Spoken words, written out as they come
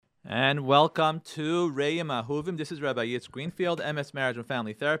And welcome to Re'im Ahuvim. This is Rabbi Yitz Greenfield, MS Marriage and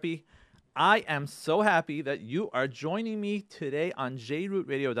Family Therapy. I am so happy that you are joining me today on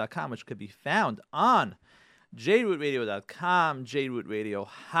JRootRadio.com, which could be found on JRootRadio.com, JRoot Radio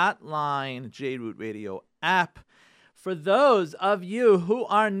Hotline, JRoot Radio app. For those of you who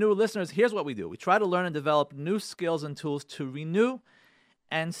are new listeners, here's what we do. We try to learn and develop new skills and tools to renew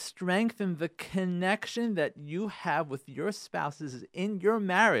and strengthen the connection that you have with your spouses in your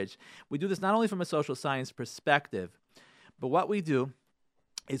marriage. We do this not only from a social science perspective, but what we do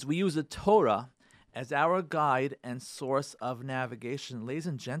is we use the Torah as our guide and source of navigation. Ladies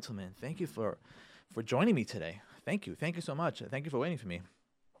and gentlemen, thank you for joining me today. Thank you. Thank you so much. Thank you for waiting for me.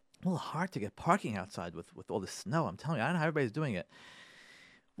 A little hard to get parking outside with all the snow. I'm telling you, I don't know how everybody's doing it.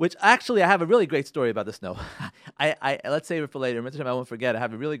 Which actually, I have a really great story about the snow. Let's save it for later. I won't forget. I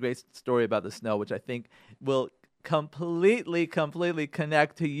have a really great story about the snow, which I think will completely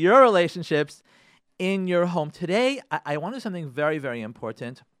connect to your relationships in your home. Today, I want to do something very, very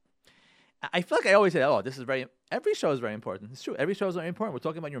important. I feel like I always say, every show is very important. It's true. Every show is very important. We're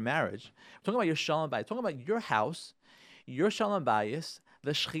talking about your marriage. We're talking about your shalom bayis. We're talking about your house, your shalom bayis,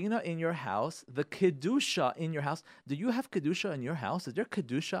 the Shechina in your house, the Kedusha in your house. Do you have Kedusha in your house? Is there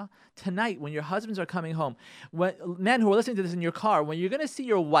Kedusha? Tonight, when your husbands are coming home, men who are listening to this in your car, when you're going to see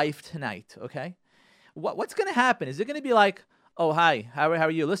your wife tonight, okay, what's going to happen? Is it going to be like, oh, hi, how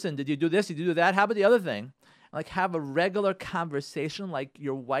are you? Listen, did you do this? Did you do that? How about the other thing? Like have a regular conversation like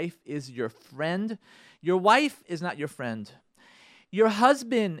your wife is your friend. Your wife is not your friend. Your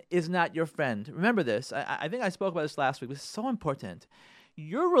husband is not your friend. Remember this. I think I spoke about this last week. This is so important.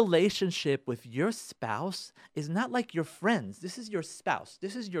 Your relationship with your spouse is not like your friends. This is your spouse.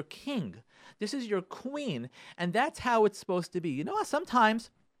 This is your king. This is your queen. And that's how it's supposed to be. You know, sometimes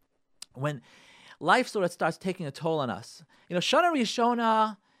when life sort of starts taking a toll on us, Shana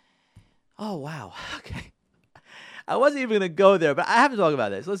Rishona, oh, wow. Okay. I wasn't even going to go there, but I have to talk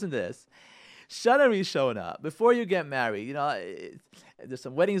about this. Listen to this. Shana Rishona, before you get married, there's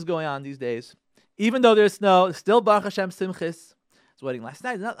some weddings going on these days. Even though there's snow, still Baruch Hashem Simchis. Wedding last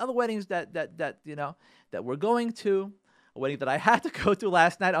night. There's other weddings that we're going to. A wedding that I had to go to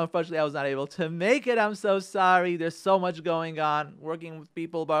last night. Unfortunately, I was not able to make it. I'm so sorry. There's so much going on, working with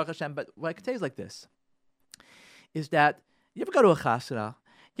people, Baruch Hashem. But what I can tell you is like this: is that you ever go to a chasana?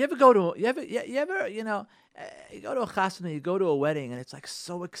 You go to a chasana, you go to a wedding, and it's like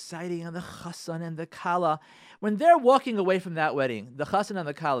so exciting, and the chasan and the kala, when they're walking away from that wedding, the chasan and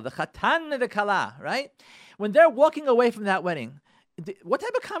the kala, the chatan and the kala, right? When they're walking away from that wedding, what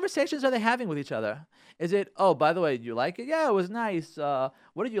type of conversations are they having with each other? Is it, oh, by the way, did you like it? Yeah, it was nice.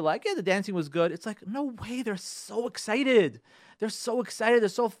 What did you like? Yeah, the dancing was good. It's like, no way, they're so excited. They're so excited. They're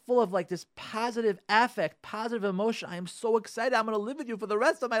so full of like this positive affect, positive emotion. I am so excited. I'm going to live with you for the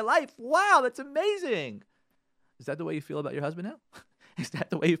rest of my life. Wow, that's amazing. Is that the way you feel about your husband now? Is that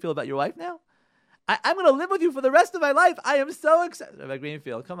the way you feel about your wife now? I'm going to live with you for the rest of my life. I am so excited. Rabbi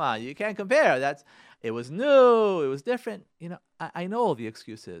Greenfield, come on, you can't compare. It was new, it was different. I know all the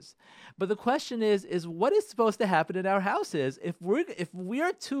excuses. But the question is what is supposed to happen in our houses if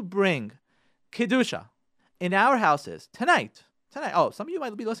we're to bring Kedusha in our houses tonight? Oh, some of you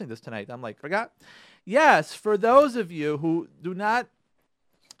might be listening to this tonight. I'm like, forgot? Yes, for those of you who do not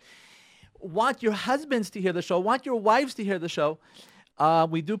want your husbands to hear the show, want your wives to hear the show,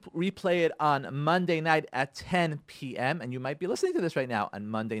 we do replay it on Monday night at 10 p.m., and you might be listening to this right now on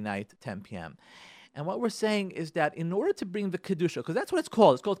Monday night, 10 p.m. And what we're saying is that in order to bring the Kedusha, because that's what it's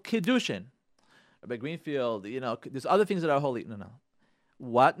called Kedushin. Rabbi Greenfield, there's other things that are holy. No.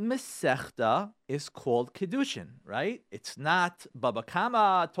 What Masechta is called Kedushin, right? It's not Baba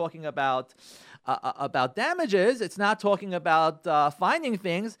Kama talking about damages. It's not talking about finding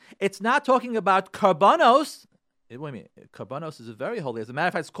things. It's not talking about karbanos. Wait a minute. Karbanos is very holy. As a matter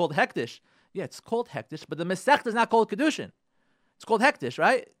of fact, it's called Hektish. Yeah, it's called Hektish, but the Masechta is not called Kedushin. It's called Hektish,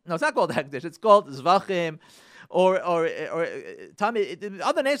 right? No, it's not called Hektish. It's called Zvachim or Tami,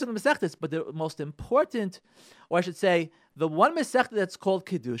 other names of the Masechtas. But the most important, or I should say, the one Masechta that's called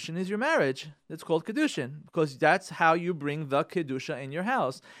Kedushin is your marriage. That's called Kedushin because that's how you bring the Kedusha in your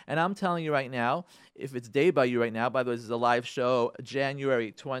house. And I'm telling you right now, if it's day by you right now, by the way, this is a live show,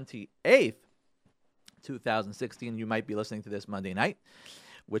 January 28th, 2016. You might be listening to this Monday night,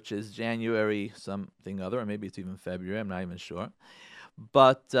 which is January something other, or maybe it's even February. I'm not even sure.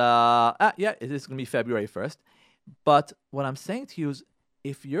 But, it is going to be February 1st. But what I'm saying to you is,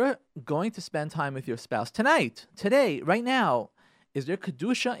 if you're going to spend time with your spouse tonight, today, right now, is there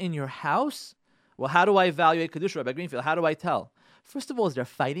Kedusha in your house? Well, how do I evaluate Kedusha, Rabbi Greenfield? How do I tell? First of all, is there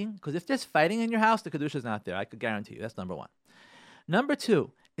fighting? Because if there's fighting in your house, the Kedusha is not there. I could guarantee you. That's number one. Number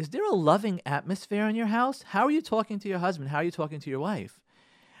two, Is there a loving atmosphere in your house? How are you talking to your husband? How are you talking to your wife?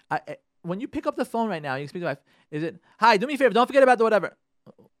 When you pick up the phone right now, you speak to your wife, is it, hi, do me a favor, don't forget about the whatever.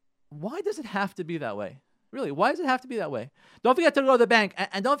 Why does it have to be that way? Really, why does it have to be that way? Don't forget to go to the bank,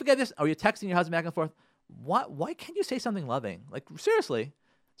 and don't forget this. Or you're texting your husband back and forth. Why can't you say something loving? Like, seriously,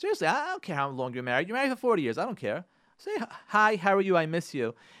 I don't care how long you're married. You're married for 40 years. I don't care. Say, hi, how are you? I miss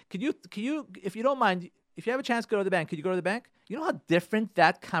you. Could you, if you don't mind, if you have a chance to go to the bank, could you go to the bank? You know how different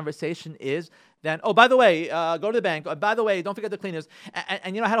that conversation is than, oh, by the way, go to the bank. Oh, by the way, don't forget the cleaners.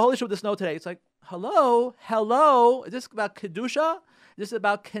 And I had a whole issue with the snow today. It's like, hello? Is this about Kedusha? Is this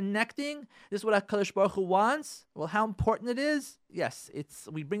about connecting? This is what HaKadosh Baruch Hu wants? Well, how important it is? Yes,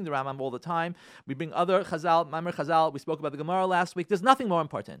 we bring the Rambam all the time. We bring other Chazal, Ma'amer Chazal. We spoke about the Gemara last week. There's nothing more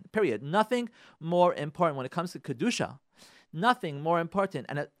important, period. Nothing more important when it comes to Kedusha. Nothing more important.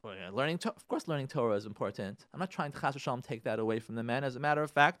 And learning Torah is important. I'm not trying to Chas v'Shalom take that away from the men. As a matter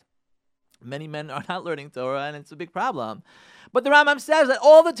of fact, many men are not learning Torah, and it's a big problem. But the Rambam says that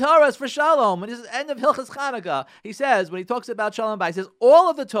all the Torah is for Shalom. When this is the end of Hilchas Chanukah, he says, when he talks about Shalom Bayis, he says, all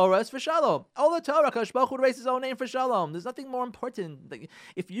of the Torah is for Shalom. All the Torah, Kadosh Baruch Hu raised his own name for Shalom. There's nothing more important.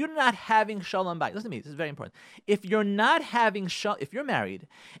 If you're not having Shalom Bayis, listen to me, this is very important. If you're married,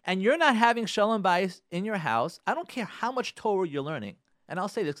 and you're not having Shalom Bayis in your house, I don't care how much Torah you're learning. And I'll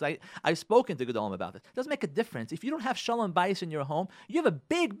say this because I've spoken to Gedolim about this. It doesn't make a difference. If you don't have Shalom Bayis in your home, you have a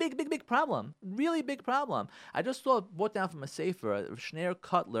big problem. Really big problem. I just brought down from a sefer, Shneir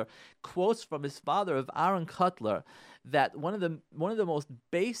Cutler, quotes from his father of Aaron Cutler, that one of the most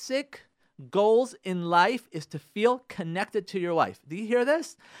basic goals in life is to feel connected to your wife. Do you hear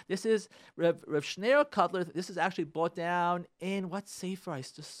this? This is Rav Shneir Cutler. This is actually brought down in what sefer? I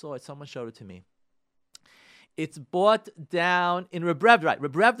just saw it. Someone showed it to me. It's brought down in Rebrev, right?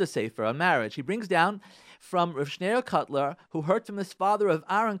 Rebrev the Sefer on marriage. He brings down from Rav Shneir Cutler, who heard from his father of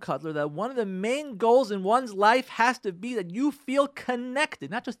Aaron Cutler, that one of the main goals in one's life has to be that you feel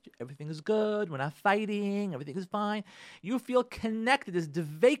connected. Not just everything is good, we're not fighting, everything is fine. You feel connected. There's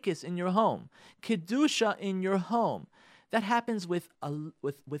devekis in your home, kedusha in your home. That happens with a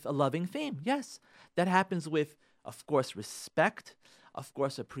loving theme. Yes, that happens with, of course, respect, of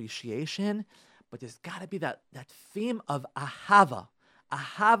course, appreciation. But there's got to be that theme of ahava.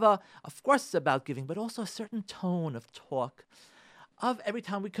 Ahava, of course, it's about giving, but also a certain tone of talk, of every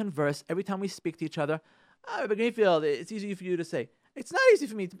time we converse, every time we speak to each other. Rabbi Greenfield, it's easy for you to say. It's not easy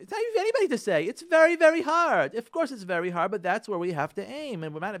for me. It's not easy for anybody to say. It's very, very hard. Of course, it's very hard, but that's where we have to aim.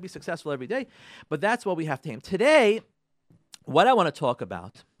 And we might not be successful every day, but that's what we have to aim. Today, what I want to talk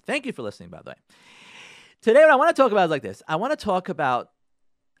about, thank you for listening, by the way. Today, what I want to talk about is like this. I want to talk about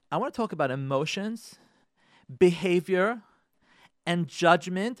emotions, behavior, and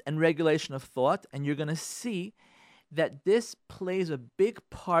judgment and regulation of thought. And you're going to see that this plays a big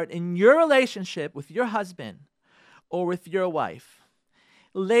part in your relationship with your husband or with your wife.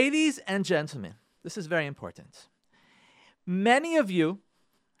 Ladies and gentlemen, this is very important. Many of you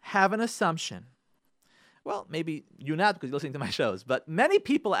have an assumption. Well, maybe you not because you're listening to my shows, but many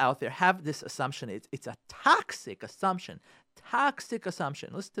people out there have this assumption. It's a toxic assumption. Toxic assumption.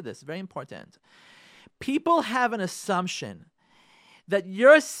 Listen to this, very important. People have an assumption that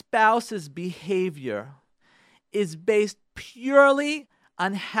your spouse's behavior is based purely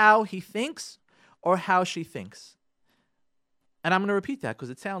on how he thinks or how she thinks. And I'm going to repeat that because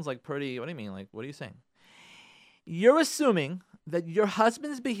it sounds like pretty, what do you mean? Like, what are you saying? You're assuming that your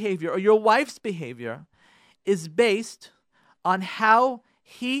husband's behavior or your wife's behavior is based on how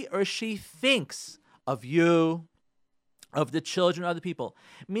he or she thinks of you, of the children, other people.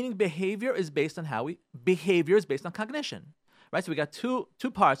 Meaning behavior is based on cognition. Right? So we got two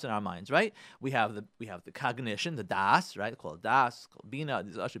parts in our minds, right? We have the cognition, the das, right? Called das, called bina.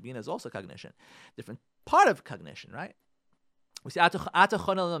 Bina is also cognition. Different part of cognition, right? We say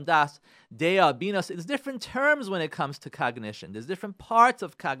das, dea, bina. There's different terms when it comes to cognition. There's different parts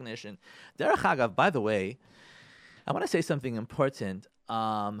of cognition. Derech Hagav, by the way, I want to say something important. We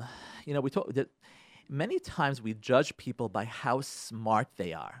talk that many times we judge people by how smart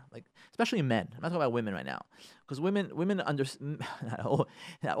they are, like especially men. I'm not talking about women right now, because women understand.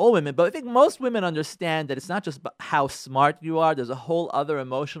 Not all women, but I think most women understand that it's not just how smart you are. There's a whole other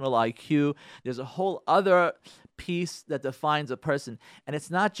emotional IQ. There's a whole other piece that defines a person, and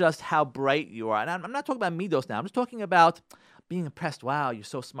it's not just how bright you are. And I'm not talking about midos now. I'm just talking about being impressed. Wow, you're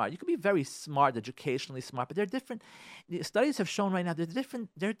so smart. You can be very smart, educationally smart, but they're different. The studies have shown right now they're different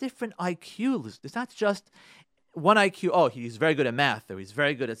IQs. It's not just one IQ. Oh, he's very good at math, or he's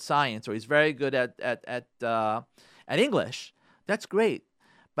very good at science, or he's very good at English. That's great,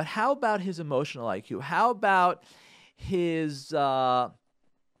 but how about his emotional IQ? How about his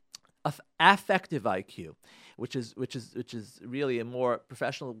affective IQ, which is really a more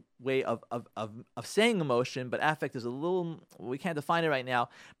professional way of saying emotion. But affect is a little, we can't define it right now.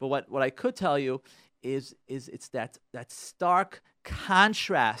 But what I could tell you is it's that stark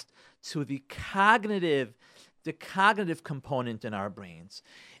contrast to the cognitive component in our brains.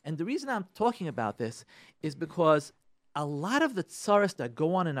 And the reason I'm talking about this is because a lot of the tsaros that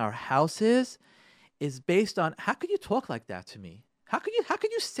go on in our houses is based on, how could you talk like that to me? How could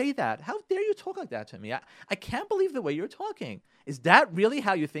you say that? How dare you talk like that to me? I can't believe the way you're talking. Is that really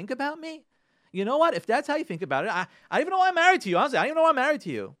how you think about me? You know what? If that's how you think about it, I don't even know why I'm married to you. Honestly, I don't even know why I'm married to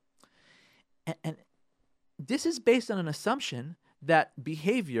you. And this is based on an assumption that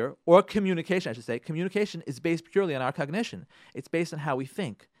behavior, or communication, I should say, communication is based purely on our cognition. It's based on how we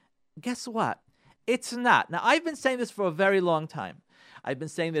think. Guess what? It's not. Now, I've been saying this for a very long time. I've been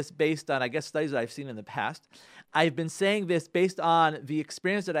saying this based on, I guess, studies that I've seen in the past. I've been saying this based on the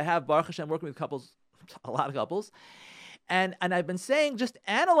experience that I have, Baruch Hashem, working with couples, a lot of couples. And I've been saying, just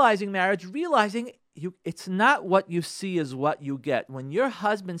analyzing marriage, realizing it's not what you see is what you get. When your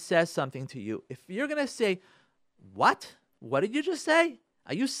husband says something to you, if you're going to say, what? What did you just say?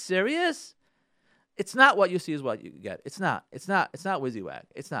 Are you serious? It's not what you see is what you get. It's not WYSIWAG.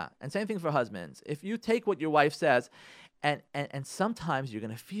 It's not. And same thing for husbands. If you take what your wife says, and sometimes you're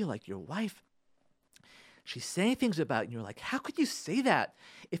going to feel like your wife, she's saying things about you, and you're like, how could you say that?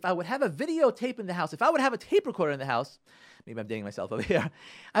 If I would have a videotape in the house, if I would have a tape recorder in the house, maybe I'm dating myself over here,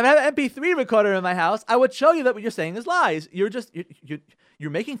 I would have an MP3 recorder in my house, I would show you that what you're saying is lies. You're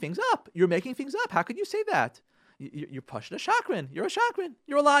making things up. You're making things up. How could you say that? You're pushing a chakran. You're a chakran.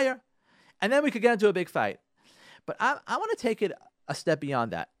 You're a liar. And then we could get into a big fight. But I want to take it a step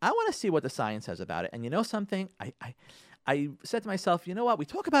beyond that. I want to see what the science says about it. And you know something? I said to myself, you know what? We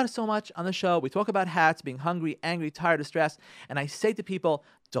talk about it so much on the show. We talk about hats, being hungry, angry, tired, distressed. And I say to people,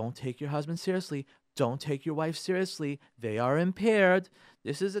 don't take your husband seriously. Don't take your wife seriously. They are impaired.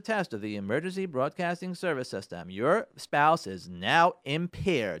 This is a test of the emergency broadcasting service system. Your spouse is now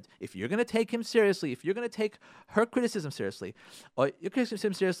impaired. If you're going to take him seriously, if you're going to take her criticism seriously, or your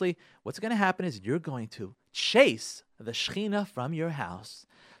criticism seriously, what's going to happen is you're going to chase the Shekhinah from your house.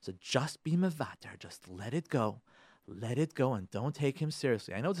 So just be mevater. Just let it go. Let it go and don't take him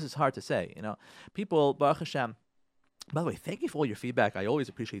seriously. I know this is hard to say. You know, people, Baruch Hashem. By the way, thank you for all your feedback. I always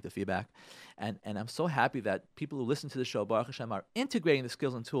appreciate the feedback. And I'm so happy that people who listen to the show, Baruch Hashem, are integrating the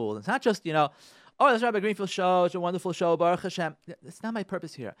skills and tools. It's not just, oh, that's Rabbi Greenfield show. It's a wonderful show, Baruch Hashem. That's not my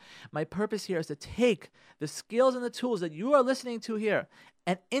purpose here. My purpose here is to take the skills and the tools that you are listening to here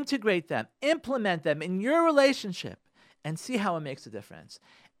and integrate them, implement them in your relationship, and see how it makes a difference.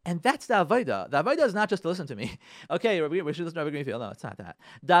 And that's the avodah. The avodah is not just to listen to me. Okay, we should listen to Rabbi Greenfield. No, it's not that.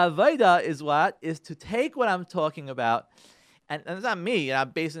 The avodah is what? Is to take what I'm talking about, and it's not me, I'm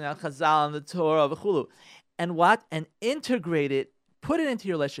basing it on Chazal and the Torah, v'chulu, and what? And integrate it, put it into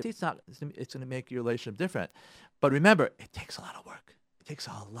your relationship. It's going to make your relationship different. But remember, it takes a lot of work. It takes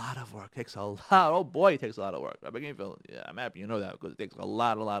a lot of work. It takes a lot. Oh boy, it takes a lot of work. Rabbi Greenfield, yeah, I'm happy you know that because it takes a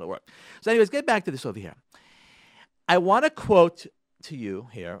lot of work. So anyways, get back to this over here. I want to quote to you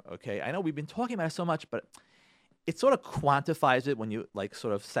here, okay? I know we've been talking about it so much, but it sort of quantifies it when you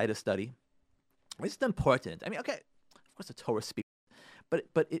sort of cite a study. It's important. I mean, okay, of course the Torah speaks, but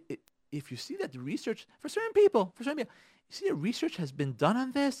if you see that the research for certain people, you see the research has been done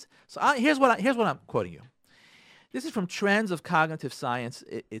on this. So here's what I'm quoting you. This is from Trends of Cognitive Science.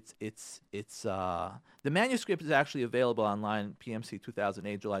 The manuscript is actually available online, PMC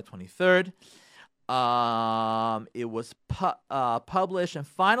 2008, July 23rd. It was published and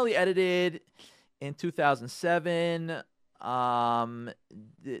finally edited in 2007.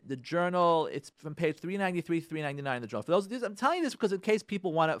 The journal, it's from page 393, 399 in the journal. For those, I'm telling you this because in case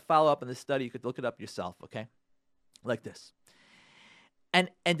people want to follow up on this study, you could look it up yourself, okay? Like this. And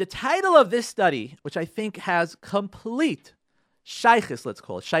the title of this study, which I think has complete shaykhis, let's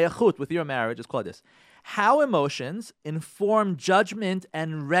call it, shayachut with your marriage, is called this. How Emotions Inform Judgment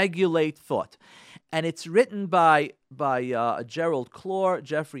and Regulate Thought. And it's written by Gerald Clore,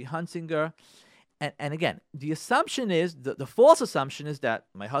 Jeffrey Hunsinger. And again, the assumption is, the false assumption is that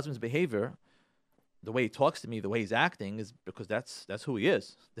my husband's behavior, the way he talks to me, the way he's acting, is because that's who he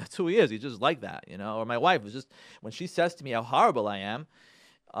is. That's who he is. He's just like that, Or my wife is just, when she says to me how horrible I am,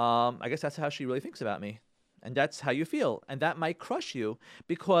 I guess that's how she really thinks about me. And that's how you feel. And that might crush you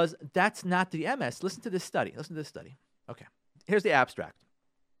because that's not the MS. Listen to this study. Okay. Here's the abstract.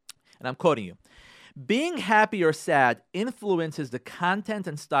 And I'm quoting you. Being happy or sad influences the content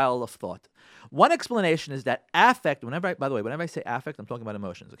and style of thought. One explanation is that affect, whenever I say affect, I'm talking about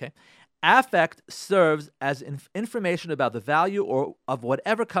emotions, okay? Affect serves as information about the value or of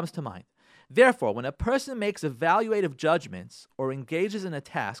whatever comes to mind. Therefore, when a person makes evaluative judgments or engages in a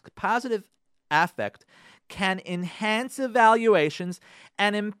task, positive affect can enhance evaluations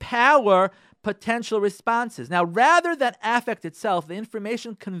and empower potential responses. Now, rather than affect itself, the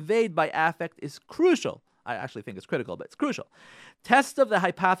information conveyed by affect is crucial. I actually think it's critical, but it's crucial. Tests of the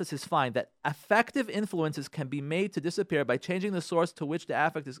hypothesis find that affective influences can be made to disappear by changing the source to which the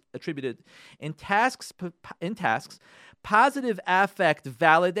affect is attributed. In tasks, positive affect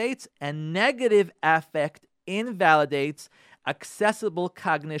validates and negative affect invalidates accessible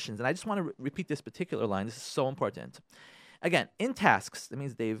cognitions. And I just want to repeat this particular line. This is so important. Again, in tasks, that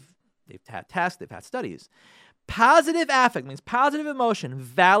means they've had tasks, they've had studies. Positive affect means positive emotion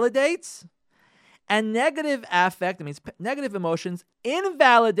validates, and negative affect, that means negative emotions,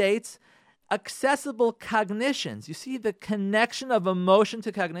 invalidates accessible cognitions. You see the connection of emotion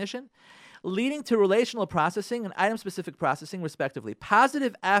to cognition, leading to relational processing and item-specific processing, respectively.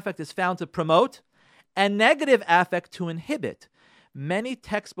 Positive affect is found to promote, and negative affect to inhibit many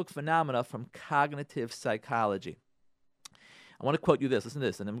textbook phenomena from cognitive psychology. I want to quote you this. Listen to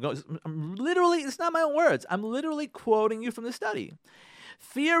this. And I'm literally, it's not my own words. I'm literally quoting you from the study.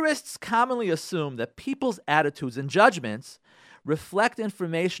 Theorists commonly assume that people's attitudes and judgments reflect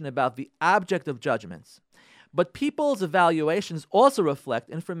information about the object of judgments. But people's evaluations also reflect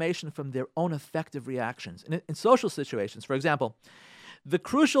information from their own affective reactions. In social situations, for example, the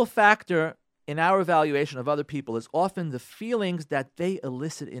crucial factor in our evaluation of other people is often the feelings that they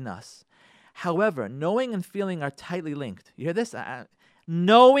elicit in us. However, knowing and feeling are tightly linked. You hear this?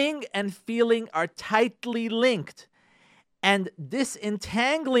 Knowing and feeling are tightly linked. And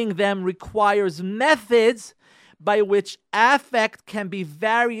disentangling them requires methods by which affect can be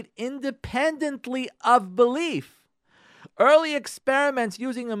varied independently of belief. Early experiments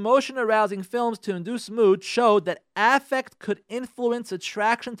using emotion-arousing films to induce mood showed that affect could influence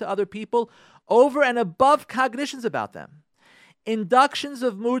attraction to other people over and above cognitions about them. Inductions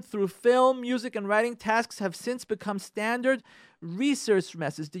of mood through film, music, and writing tasks have since become standard research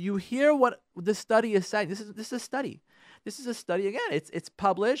methods. Do you hear what the study is saying? This is a study. This is a study, again, it's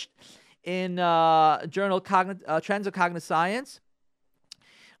published in journal Trends of Cognitive Science,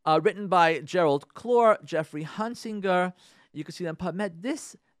 written by Gerald Clore, Jeffrey Hunsinger. You can see that in PubMed.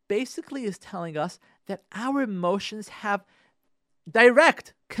 This basically is telling us that our emotions have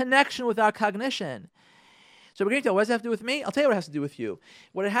direct connection with our cognition. So we're going to tell, what does that have to do with me? I'll tell you what it has to do with you.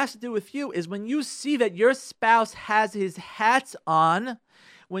 What it has to do with you is when you see that your spouse has his hats on,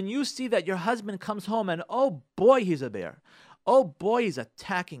 when you see that your husband comes home and, oh boy, he's a bear. Oh boy, he's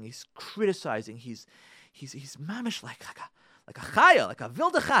attacking, he's criticizing, he's mamish like a chaya, like a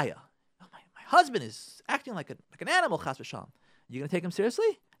wilde chaya. Oh, my husband is acting like an animal, chas v'shalom. You going to take him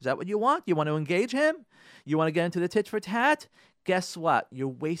seriously? Is that what you want? You want to engage him? You want to get into the tit for tat? Guess what? You're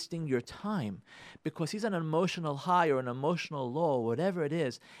wasting your time because he's on an emotional high or an emotional low, or whatever it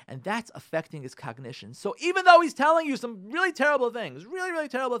is, and that's affecting his cognition. So even though he's telling you some really terrible things, really, really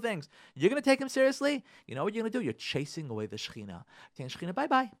terrible things, you're going to take him seriously? You know what you're going to do? You're chasing away the Shekhinah. Saying, Shekhinah,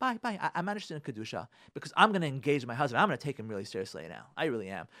 bye. I'm not interested in Kedusha because I'm going to engage my husband. I'm going to take him really seriously now. I really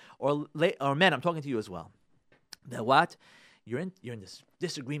am. Or men, I'm talking to you as well. That what? You're in this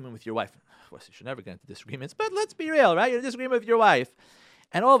disagreement with your wife. Of course, you should never get into disagreements, but let's be real, right? You're in a disagreement with your wife.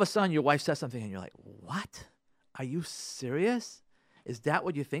 And all of a sudden, your wife says something, and you're like, what? Are you serious? Is that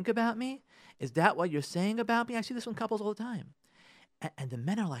what you think about me? Is that what you're saying about me? I see this in couples all the time. And the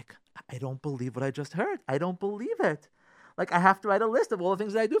men are like, I don't believe what I just heard. I don't believe it. Like, I have to write a list of all the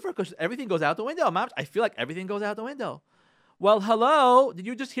things that I do for her because everything goes out the window. Mom, I feel like everything goes out the window. Well, hello? Did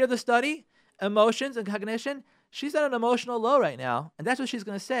you just hear the study? Emotions and cognition? She's at an emotional low right now, and that's what she's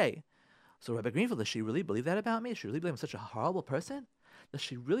going to say. So, Rabbi Greenfield, does she really believe that about me? Does she really believe I'm such a horrible person? Does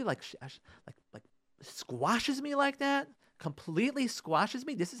she really like squashes me like that? Completely squashes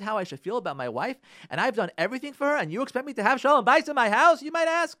me? This is how I should feel about my wife, and I've done everything for her, and you expect me to have shalom bayis in my house? You might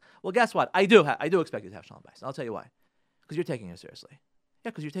ask. Well, guess what? I do expect you to have shalom bayis. I'll tell you why. Because you're taking her seriously.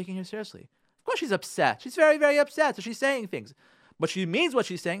 Yeah, because you're taking her seriously. Of course, she's upset. She's very, very upset. So she's saying things. But she means what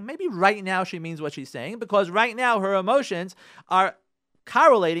she's saying. Maybe right now she means what she's saying because right now her emotions are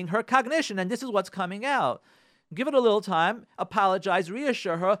correlating her cognition, and this is what's coming out. Give it a little time, apologize,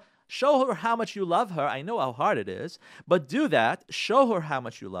 reassure her, show her how much you love her. I know how hard it is, but do that. Show her how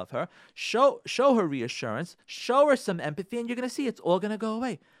much you love her. Show her reassurance. Show her some empathy, and you're going to see it's all going to go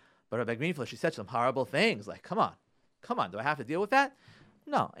away. But Rabbi Greenfield, she said some horrible things. Like, come on. Do I have to deal with that?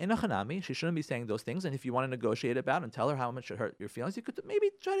 No, in a hanami, she shouldn't be saying those things. And if you want to negotiate about and tell her how much it hurt your feelings, you could maybe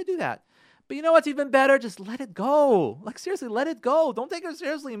try to do that. But you know what's even better? Just let it go. Like, seriously, let it go. Don't take her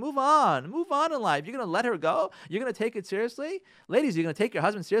seriously. Move on. Move on in life. You're going to let her go? You're going to take it seriously? Ladies, you're going to take your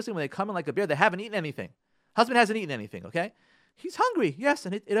husband seriously when they come in like a bear. They haven't eaten anything. Husband hasn't eaten anything, okay? He's hungry, yes,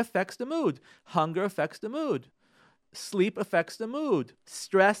 and it affects the mood. Hunger affects the mood. Sleep affects the mood.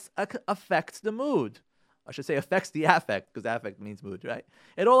 Stress affects the mood. I should say affects the affect, because affect means mood, right?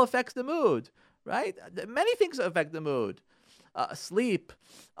 It all affects the mood, right? Many things affect the mood. Sleep,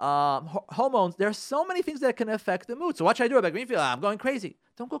 hormones. There are so many things that can affect the mood. So what should I do about Greenfield? I'm going crazy.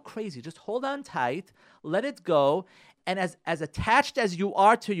 Don't go crazy. Just hold on tight. Let it go. And as attached as you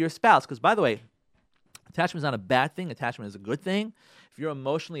are to your spouse, because by the way, attachment is not a bad thing. Attachment is a good thing. If you're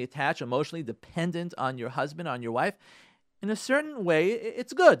emotionally attached, emotionally dependent on your husband, on your wife, in a certain way,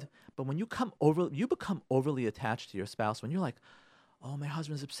 it's good. But when you become overly attached to your spouse, when you're like, oh, my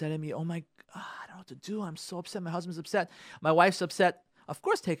husband's upset at me. Oh, my God, I don't know what to do. I'm so upset. My husband's upset. My wife's upset. Of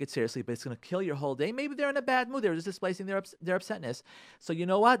course, take it seriously, but it's going to kill your whole day. Maybe they're in a bad mood. They're just displacing their upsetness. So you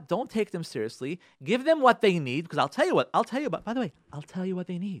know what? Don't take them seriously. Give them what they need, because I'll tell you what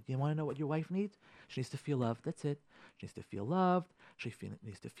they need. You want to know what your wife needs? She needs to feel loved. That's it. She needs to feel loved. She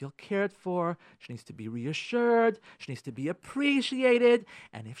needs to feel cared for. She needs to be reassured. She needs to be appreciated.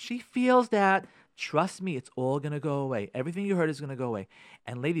 And if she feels that, trust me, it's all going to go away. Everything you heard is going to go away.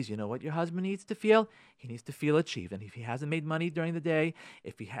 And ladies, you know what your husband needs to feel? He needs to feel achieved. And if he hasn't made money during the day,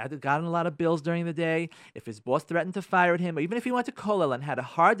 if he had gotten a lot of bills during the day, if his boss threatened to fire him, or even if he went to Kollel and had a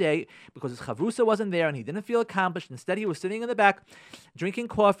hard day because his chavrusa wasn't there and he didn't feel accomplished, instead he was sitting in the back, drinking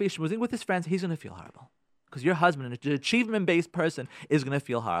coffee, schmoozing with his friends, he's going to feel horrible. Because your husband, an achievement-based person, is going to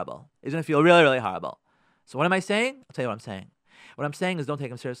feel horrible. He's going to feel really, really horrible. So what am I saying? I'll tell you what I'm saying. What I'm saying is don't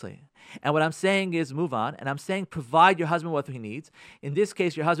take him seriously. And what I'm saying is move on. And I'm saying provide your husband what he needs. In this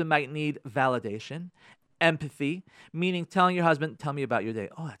case, your husband might need validation, empathy, meaning telling your husband, tell me about your day.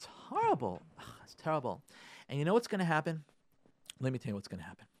 Oh, that's horrible. That's terrible. And you know what's going to happen? Let me tell you what's going to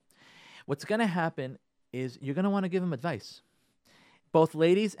happen. What's going to happen is you're going to want to give him advice. Both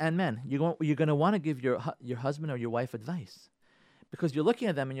ladies and men. You're going to want to give your husband or your wife advice. Because you're looking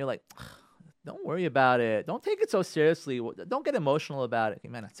at them and you're like, don't worry about it. Don't take it so seriously. Don't get emotional about it. You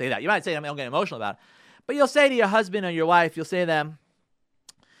might not say that. You might say, don't get emotional about it. But you'll say to your husband or your wife, you'll say to them,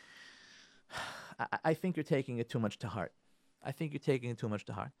 I think you're taking it too much to heart. I think you're taking it too much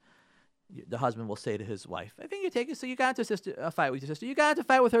to heart. The husband will say to his wife, I think you're taking it, so you got into a fight with your sister. You got into a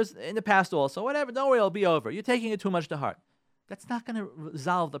fight with her in the past also. Whatever, don't worry, it'll be over. You're taking it too much to heart. That's not going to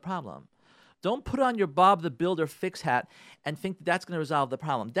resolve the problem. Don't put on your Bob the Builder fix hat and think that's going to resolve the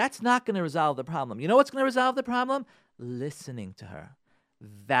problem. That's not going to resolve the problem. You know what's going to resolve the problem? Listening to her,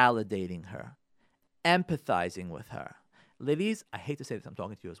 validating her, empathizing with her. Ladies, I hate to say this, I'm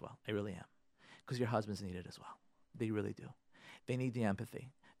talking to you as well. I really am. Because your husbands need it as well. They really do. They need the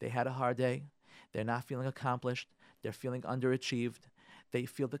empathy. They had a hard day. They're not feeling accomplished. They're feeling underachieved. They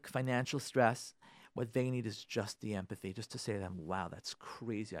feel the financial stress. What they need is just the empathy, just to say to them, wow, that's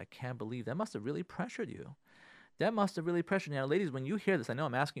crazy. I can't believe that must have really pressured you. That must have really pressured you. Now, ladies, when you hear this, I know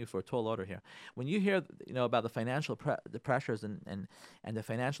I'm asking you for a tall order here. When you hear, about the financial the pressures and the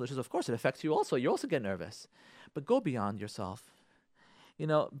financial issues, of course, it affects you also. You also get nervous. But go beyond yourself. Be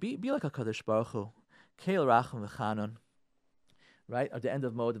like a Kadosh Baruch Hu. Keil Rachum V'Chanun. Right? At the end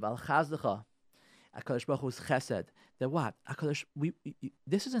of Moed, Val Chazdecha. HaKadosh Baruch Hu's chesed. That what?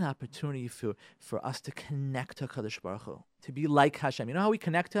 This is an opportunity for us to connect to HaKadosh Baruch Hu, to be like Hashem. You know how we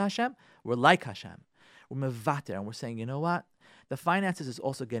connect to Hashem? We're like Hashem. We're mevater, and we're saying, you know what? The finances is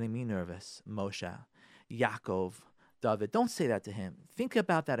also getting me nervous. Moshe, Yaakov, David. Don't say that to him. Think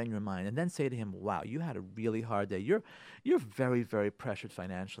about that in your mind, and then say to him, wow, you had a really hard day. You're very, very pressured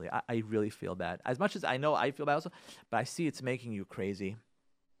financially. I really feel bad. As much as I know I feel bad also, but I see it's making you crazy.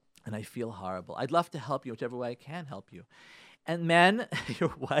 And I feel horrible. I'd love to help you whichever way I can help you. And men,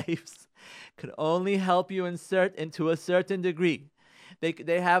 your wives could only help you to a certain degree.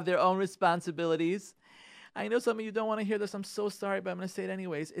 They have their own responsibilities. I know some of you don't want to hear this. I'm so sorry, but I'm going to say it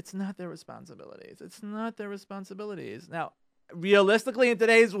anyways. It's not their responsibilities. It's not their responsibilities. Now, realistically, in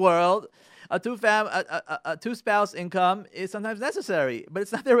today's world, a two-spouse income is sometimes necessary, but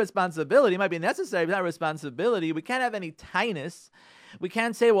it's not their responsibility. It might be necessary, but not responsibility. We can't have any tiness. We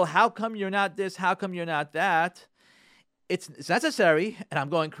can't say, well, how come you're not this? How come you're not that? It's necessary, and I'm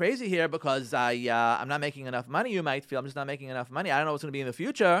going crazy here because I'm not making enough money. You might feel I'm just not making enough money. I don't know what's going to be in the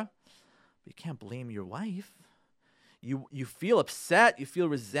future. But you can't blame your wife. You feel upset. You feel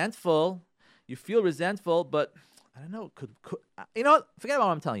resentful. But I don't know. Forget about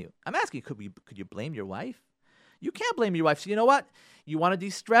what I'm telling you. I'm asking you, could you blame your wife? You can't blame your wife. So you know what? You want to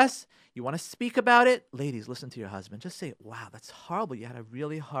de-stress? You want to speak about it? Ladies, listen to your husband. Just say, wow, that's horrible. You had a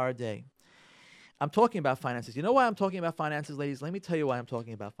really hard day. I'm talking about finances. You know why I'm talking about finances, ladies? Let me tell you why I'm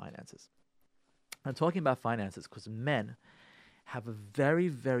talking about finances. I'm talking about finances because men have a very,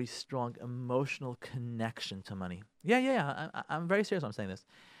 very strong emotional connection to money. Yeah. I'm very serious when I'm saying this.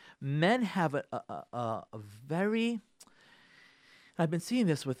 Men have a very... I've been seeing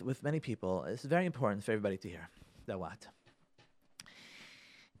this with many people. It's very important for everybody to hear. That what?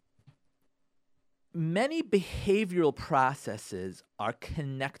 Many behavioral processes are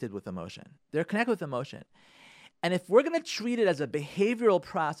connected with emotion. They're connected with emotion. And if we're going to treat it as a behavioral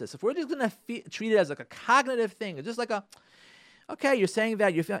process, if we're just going to treat it as like a cognitive thing, just like okay, you're saying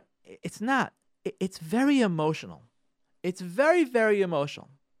that, you're feeling, it's not. It's very emotional. It's very, very emotional.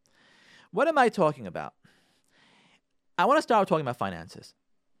 What am I talking about? I want to start with talking about finances.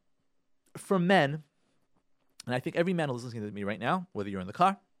 For men, and I think every man who's listening to me right now, whether you're in the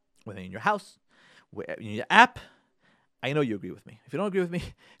car, whether you're in your house, whether you're in your app, I know you agree with me. If you don't agree with me,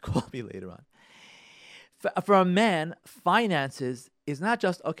 call me later on. For a man, finances is not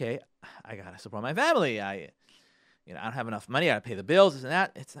just, okay, I got to support my family. I don't have enough money. I got to pay the bills, this and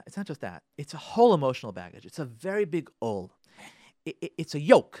that. It's not just that. It's a whole emotional baggage. It's a very big ol. It's a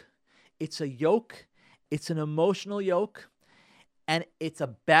yoke. It's a yoke. It's an emotional yoke. And it's a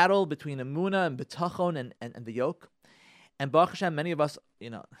battle between emunah and betachon and the yoke. And Baruch Hashem, many of us,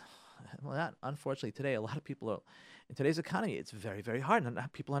 unfortunately today, a lot of people are, in today's economy, it's very, very hard. And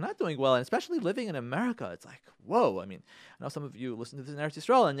people are not doing well. And especially living in America, it's like, whoa. I mean, I know some of you listen to this in Eretz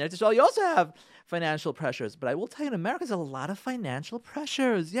Yisrael. And in Eretz Yisrael, you also have financial pressures. But I will tell you, in America, there's a lot of financial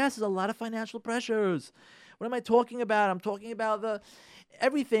pressures. Yes, there's a lot of financial pressures. What am I talking about? I'm talking about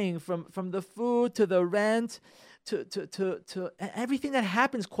everything from the food to the rent to everything that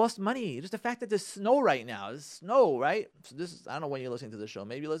happens costs money. Just the fact that there's snow right now. There's snow, right? So this is, I don't know when you're listening to the show.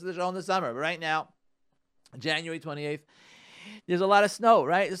 Maybe you listen to the show in the summer. But right now, January 28th, there's a lot of snow,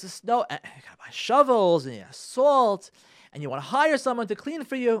 right? There's the snow. And you got to buy shovels and salt. And you want to hire someone to clean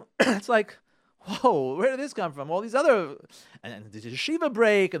for you. It's like, whoa, where did this come from? All these other... And there's a yeshiva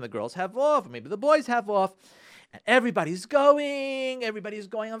break, and the girls have off, or maybe the boys have off. And everybody's going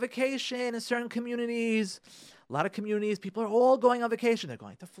on vacation in certain communities. A lot of communities, people are all going on vacation. They're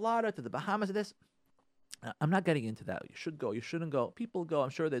going to Florida, to the Bahamas, to this. I'm not getting into that. You should go. You shouldn't go. People go. I'm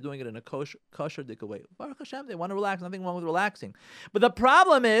sure they're doing it in a kosher way. Baruch Hashem, they want to relax. Nothing wrong with relaxing. But the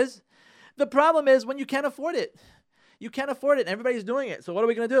problem is when you can't afford it. You can't afford it, and everybody's doing it. So what are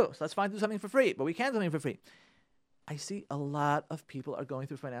we going to do? So let's do something for free. But we can't do something for free. I see a lot of people are going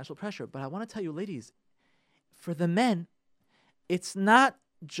through financial pressure. But I want to tell you, ladies, for the men, it's not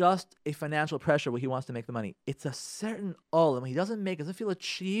just a financial pressure where he wants to make the money. It's a certain when he doesn't feel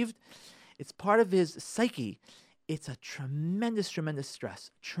achieved, it's part of his psyche. It's a tremendous, tremendous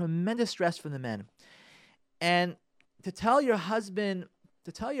stress. Tremendous stress for the men. And to tell your husband,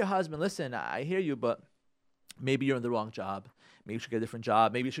 listen, I hear you, but maybe you're in the wrong job. Maybe you should get a different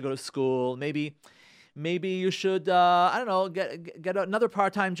job. Maybe you should go to school. Maybe you should, get another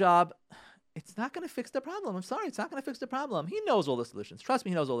part-time job. It's not going to fix the problem. I'm sorry. It's not going to fix the problem. He knows all the solutions. Trust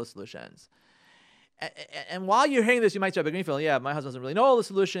me, he knows all the solutions. And while you're hearing this, you might say, but Greenfield, yeah, my husband doesn't really know all the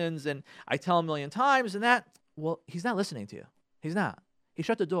solutions, and I tell him a million times and that. Well, he's not listening to you. He's not. He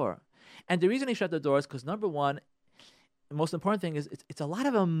shut the door. And the reason he shut the door is because, number one, the most important thing is it's a lot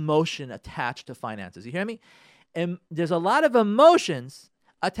of emotion attached to finances. You hear me? And there's a lot of emotions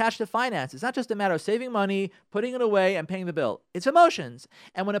attached to finance. It's not just a matter of saving money, putting it away, and paying the bill. It's emotions.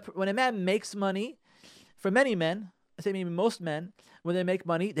 And when a man makes money, for many men, I say maybe most men, when they make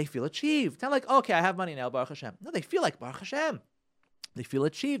money, they feel achieved. It's not like, okay, I have money now, Baruch Hashem. No, they feel like Baruch Hashem. They feel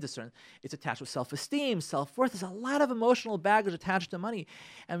achieved. It's attached with self-esteem, self-worth. There's a lot of emotional baggage attached to money.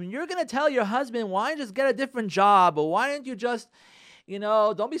 And when you're going to tell your husband, why don't you just get a different job? Or why don't you just,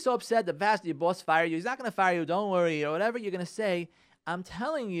 don't be so upset that your boss fired you. He's not going to fire you. Don't worry. Or whatever you're going to say. I'm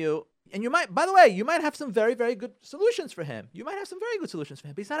telling you, and you might have some very, very good solutions for him. But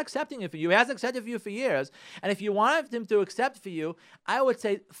he's not accepting it for you. He hasn't accepted for you for years. And if you want him to accept for you, I would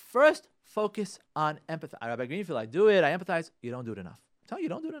say first focus on empathy. Rabbi Greenfield, I do it, I empathize. You don't do it enough. I'm telling you, you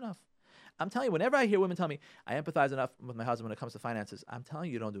don't do it enough. I'm telling you, whenever I hear women tell me, I empathize enough with my husband when it comes to finances, I'm telling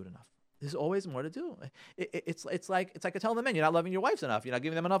you, you don't do it enough. There's always more to do. It's like I tell the men, you're not loving your wives enough. You're not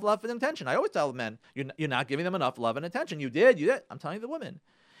giving them enough love and attention. I always tell the men, you're not giving them enough love and attention. You did. I'm telling the women.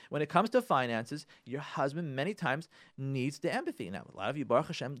 When it comes to finances, your husband many times needs the empathy. Now, a lot of you, Baruch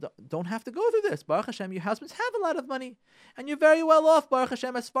Hashem, don't have to go through this. Baruch Hashem, your husbands have a lot of money. And you're very well off, Baruch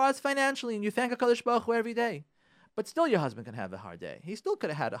Hashem, as far as financially. And you thank HaKadosh Baruch Hu every day. But still your husband can have a hard day. He still could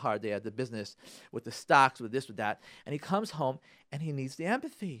have had a hard day at the business with the stocks, with this, with that. And he comes home and he needs the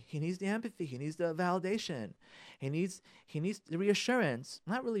empathy. He needs the empathy. He needs the validation. He needs the reassurance.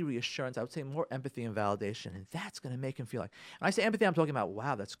 Not really reassurance. I would say more empathy and validation. And that's going to make him feel like, when I say empathy, I'm talking about,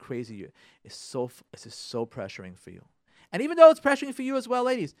 wow, that's crazy. This is so pressuring for you. And even though it's pressuring for you as well,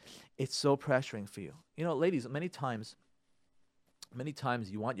 ladies, it's so pressuring for you. You know, ladies, many times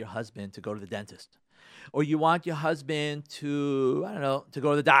you want your husband to go to the dentist. Or you want your husband to, to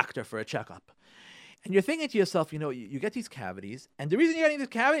go to the doctor for a checkup. And you're thinking to yourself, you get these cavities. And the reason you're getting these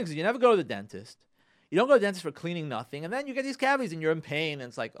cavities is you never go to the dentist. You don't go to the dentist for cleaning nothing. And then you get these cavities and you're in pain. And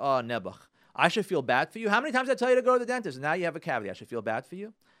it's like, oh, nebuch, I should feel bad for you. How many times did I tell you to go to the dentist? And now you have a cavity. I should feel bad for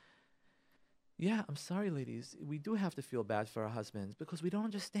you? Yeah, I'm sorry, ladies. We do have to feel bad for our husbands because we don't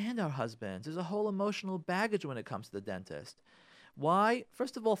understand our husbands. There's a whole emotional baggage when it comes to the dentist. Why?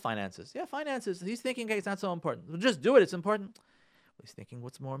 First of all, finances. Yeah, finances. He's thinking, okay, it's not so important. Well, just do it. It's important. Well, he's thinking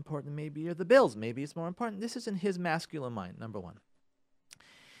what's more important maybe are the bills. Maybe it's more important. This is in his masculine mind, number one.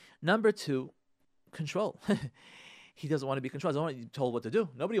 Number two, control. He doesn't want to be controlled. He doesn't want to be told what to do.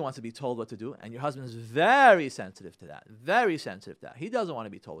 Nobody wants to be told what to do. And your husband is very sensitive to that. Very sensitive to that. He doesn't want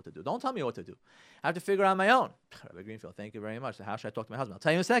to be told what to do. Don't tell me what to do. I have to figure out my own. Rabbi Greenfield, thank you very much. So how should I talk to my husband? I'll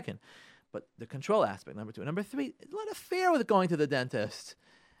tell you in a second. But the control aspect, number two. Number three, a lot of fear with going to the dentist.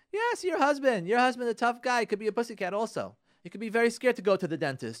 Yes, your husband, a tough guy, could be a pussycat also. He could be very scared to go to the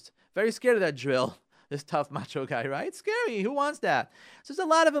dentist. Very scared of that drill. This tough macho guy, right? Scary. Who wants that? So there's a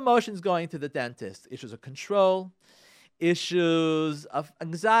lot of emotions going to the dentist. Issues of control, issues of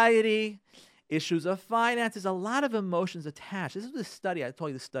anxiety, issues of finances, a lot of emotions attached. This is the study, I told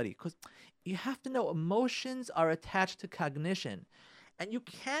you the study, because you have to know emotions are attached to cognition. And you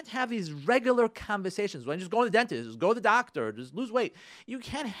can't have these regular conversations. When you just go to the dentist, just go to the doctor, just lose weight. You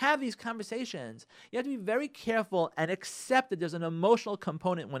can't have these conversations. You have to be very careful and accept that there's an emotional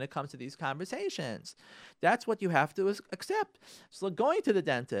component when it comes to these conversations. That's what you have to accept. So going to the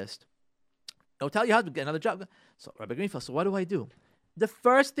dentist, don't tell your husband, get another job. So Rabbi Greenfield, so what do I do? The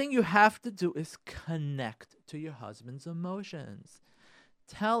first thing you have to do is connect to your husband's emotions.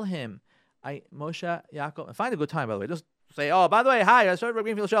 Tell him, Moshe, Yaakov, and find a good time, by the way. Just say, oh, by the way, hi, I started Rabbi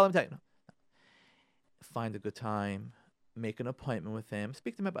Greenfield show, let me tell you. No. Find a good time, make an appointment with him,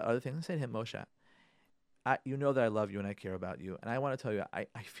 speak to him about other things, and say to him, Moshe, you know that I love you and I care about you. And I want to tell you, I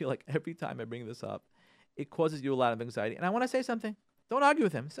feel like every time I bring this up, it causes you a lot of anxiety. And I want to say something. Don't argue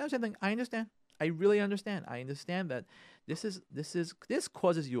with him. Say something. I understand. I really understand. I understand that this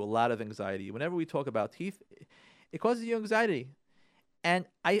causes you a lot of anxiety. Whenever we talk about teeth, it causes you anxiety. And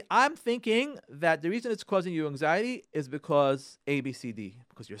I'm thinking that the reason it's causing you anxiety is because A, B, C, D,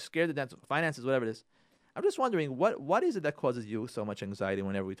 because you're scared of dental finances, whatever it is. I'm just wondering, what is it that causes you so much anxiety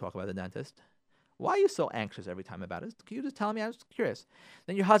whenever we talk about the dentist? Why are you so anxious every time about it? Can you just tell me? I'm just curious.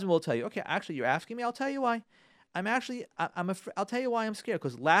 Then your husband will tell you, okay, actually, you're asking me. I'll tell you why. I'll tell you why I'm scared.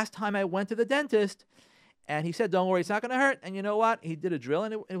 Because last time I went to the dentist, and he said, don't worry, it's not going to hurt. And you know what? He did a drill,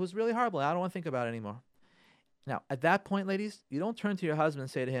 and it was really horrible. I don't want to think about it anymore. Now, at that point, ladies, you don't turn to your husband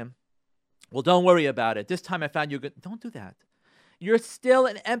and say to him, well, don't worry about it. This time I found you good. Don't do that. You're still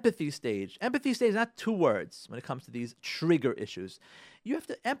in empathy stage. Empathy stage is not two words when it comes to these trigger issues. You have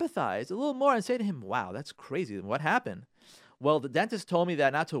to empathize a little more and say to him, wow, that's crazy. What happened? Well, the dentist told me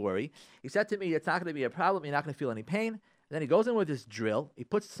that not to worry. He said to me, it's not going to be a problem. You're not going to feel any pain. And then he goes in with this drill. He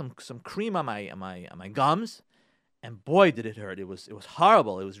puts some cream on my gums. And boy, did it hurt. It was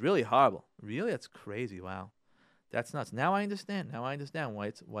horrible. It was really horrible. Really? That's crazy. Wow. That's nuts. Now I understand. Now I understand why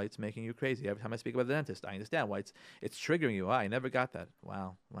it's making you crazy. Every time I speak about the dentist, I understand why it's triggering you. Wow, I never got that.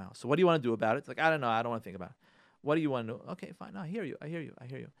 Wow. So what do you want to do about it? It's like, I don't know. I don't want to think about it. What do you want to do? Okay, fine. No, I hear you.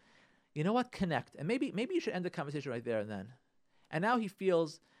 You know what? Connect. And maybe you should end the conversation right there and then. And now he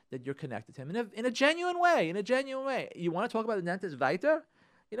feels that you're connected to him in a genuine way. You want to talk about the dentist weiter?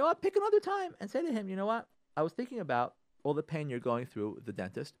 You know what? Pick another time and say to him, you know what? I was thinking about all the pain you're going through with the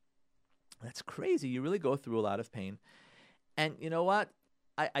dentist. That's crazy. You really go through a lot of pain. And you know what?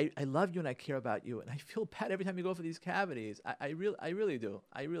 I love you and I care about you. And I feel bad every time you go for these cavities. I really do.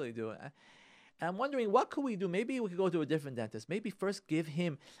 And I'm wondering, what could we do? Maybe we could go to a different dentist. Maybe first give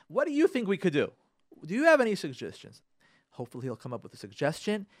him, what do you think we could do? Do you have any suggestions? Hopefully he'll come up with a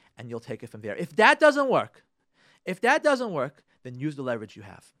suggestion and you'll take it from there. If that doesn't work, then use the leverage you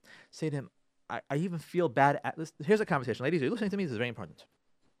have. Say to him, I even feel bad at this. Here's a conversation. Ladies, are you listening to me? This is very important.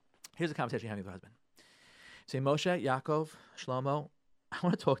 Here's a conversation you're having with your husband. Say, Moshe, Yaakov, Shlomo, I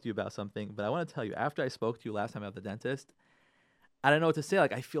want to talk to you about something, but I want to tell you, after I spoke to you last time at the dentist, I don't know what to say.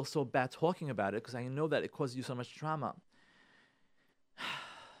 Like, I feel so bad talking about it because I know that it causes you so much trauma.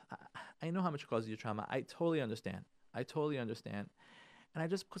 I know how much it causes you trauma. I totally understand. And I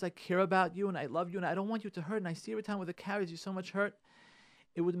just, because I care about you and I love you and I don't want you to hurt, and I see every time with it carries you so much hurt,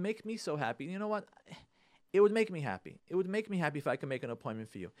 it would make me so happy. You know what? It would make me happy. It would make me happy if I could make an appointment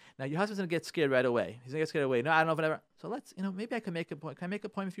for you. Now, your husband's going to get scared right away. He's going to get scared away. No, I don't know if it ever. So let's, maybe I can make an appointment. Can I make an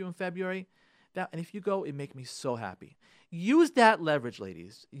appointment for you in February? And if you go, it'd make me so happy. Use that leverage,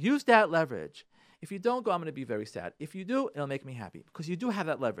 ladies. Use that leverage. If you don't go, I'm going to be very sad. If you do, it'll make me happy because you do have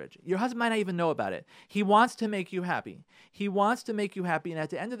that leverage. Your husband might not even know about it. He wants to make you happy. And at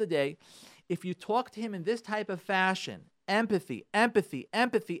the end of the day, if you talk to him in this type of fashion, empathy,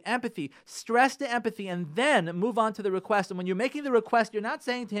 stress the empathy, and then move on to the request. And when you're making the request, you're not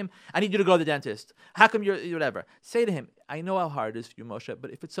saying to him, I need you to go to the dentist. How come you're whatever? Say to him, I know how hard it is for you, Moshe, but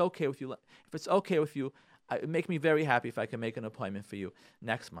if it's okay with you, it would make me very happy if I can make an appointment for you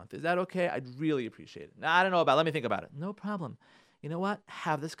next month. Is that okay? I'd really appreciate it. Now, I don't know about it. Let me think about it. No problem. You know what?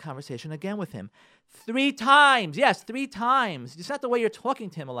 Have this conversation again with him. 3 times. Yes, 3 times. It's not the way you're talking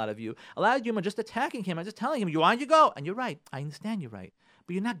to him, a lot of you are just attacking him and just telling him, you want, you go. And you're right. I understand you're right.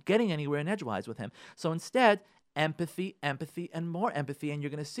 But you're not getting anywhere in edgewise with him. So instead, empathy, and more empathy. And you're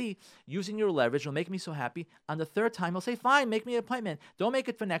going to see, using your leverage will make me so happy. On the 3rd time, he'll say, fine, make me an appointment. Don't make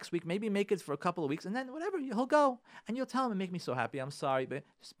it for next week. Maybe make it for a couple of weeks. And then whatever, he'll go. And you'll tell him, make me so happy. I'm sorry, but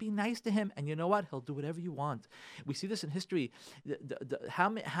just be nice to him. And you know what? He'll do whatever you want. We see this in history. How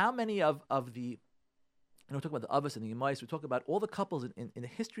many of the... we talk about the Avos and the Yemais. We talk about all the couples in the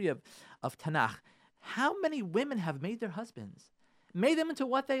history of Tanakh. How many women have made their husbands? Made them into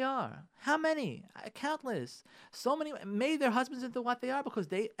what they are. How many? Countless. So many made their husbands into what they are because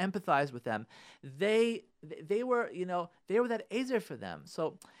they empathized with them. They were, they were that Ezer for them.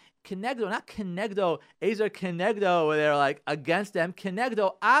 So Kenegdo, not Kenegdo, Ezer Kenegdo, where they're like against them.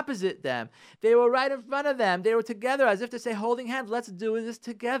 Kenegdo, opposite them. They were right in front of them. They were together as if to say, holding hands, let's do this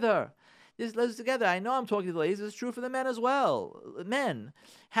together. Let's together. I know I'm talking to the ladies. It's true for the men as well. Men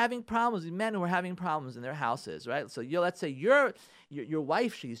having problems. Men who are having problems in their houses, right? So let's say your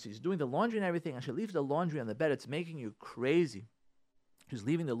wife, she's doing the laundry and everything, and she leaves the laundry on the bed. It's making you crazy. She's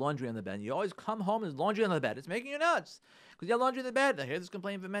leaving the laundry on the bed. You always come home and there's laundry on the bed. It's making you nuts because you have laundry on the bed. I hear this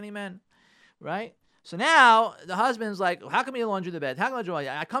complaint from many men, right? So now the husband's like, how come you have laundry in the bed? How come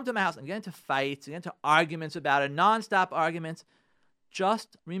I come to my house and get into fights, get into arguments about it, nonstop arguments.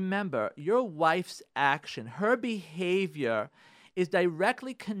 Just remember, your wife's action, her behavior is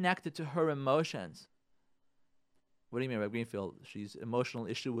directly connected to her emotions. What do you mean, Rabbi Greenfield? She's emotional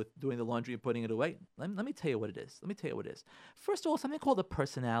issue with doing the laundry and putting it away? Let me tell you what it is. First of all, something called a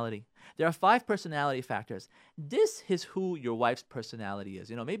personality. There are 5 personality factors. This is who your wife's personality is.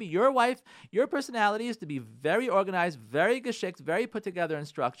 Maybe your wife, your personality is to be very organized, very geschickt, very put together and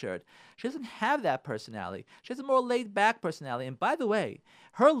structured. She doesn't have that personality. She has a more laid-back personality. And by the way,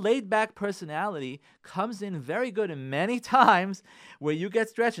 her laid-back personality comes in very good in many times where you get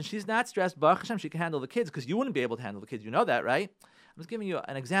stretched and she's not stressed. Baruch Hashem, she can handle the kids because you wouldn't be able to handle the kids. You know that, right? I'm just giving you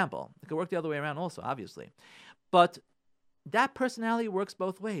an example. It could work the other way around also, obviously. But that personality works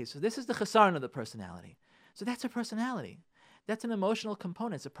both ways. So this is the chesaron of the personality. So that's her personality. That's an emotional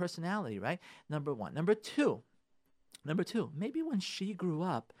component. It's a personality, right? Number 1. Number two, maybe when she grew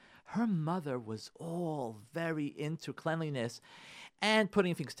up, her mother was all very into cleanliness and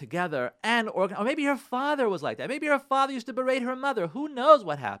putting things together and or maybe her father was like that. Maybe her father used to berate her mother. Who knows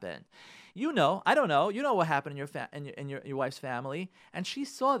what happened? I don't know. You know what happened in your wife's family, and she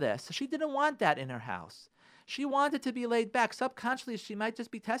saw this. She didn't want that in her house. She wanted to be laid back. Subconsciously, she might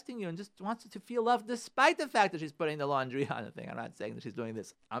just be testing you and just wants to feel love despite the fact that she's putting the laundry on the thing. I'm not saying that she's doing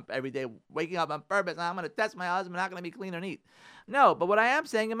this every day, waking up on purpose. I'm going to test my husband, not going to be clean or neat. No, but what I am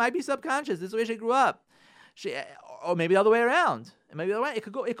saying, it might be subconscious. This is the way she grew up. Or maybe the other way around. It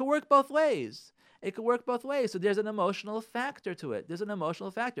could work both ways. So there's an emotional factor to it.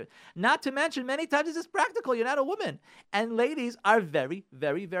 Not to mention, many times it's just practical. You're not a woman. And ladies are very,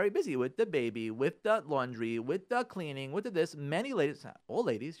 very, very busy with the baby, with the laundry, with the cleaning, with this. Many ladies, not all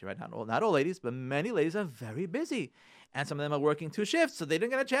ladies, you're right, not all ladies, but many ladies are very busy. And some of them are working 2 shifts, so they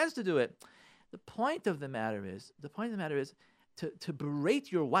didn't get a chance to do it. The point of the matter is to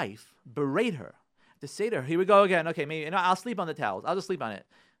berate your wife, berate her, to say to her, here we go again. Okay, maybe I'll sleep on the towels. I'll just sleep on it.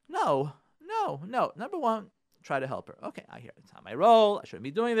 No. Number 1, try to help her. Okay, I hear it's not my role. I shouldn't be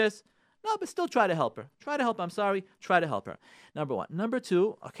doing this. No, but still try to help her. I'm sorry. Try to help her. Number 1. Number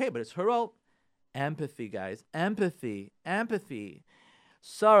 2, okay, but it's her role. Empathy, guys. Empathy.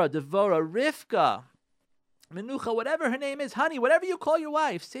 Sarah, Devorah, Rivka, Menucha, whatever her name is, honey, whatever you call your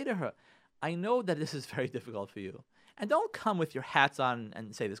wife, say to her, I know that this is very difficult for you. And don't come with your hats on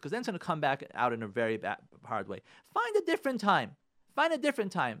and say this, because then it's going to come back out in a very hard way. Find a different time. Find a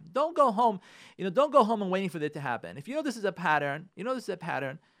different time. Don't go home. Don't go home and waiting for it to happen. If you know this is a pattern,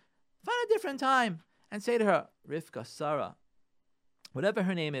 find a different time and say to her, Rivka, Sarah, whatever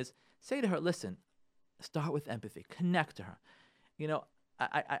her name is, say to her, listen, start with empathy. Connect to her.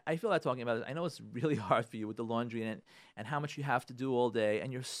 I feel like talking about it. I know it's really hard for you with the laundry and how much you have to do all day,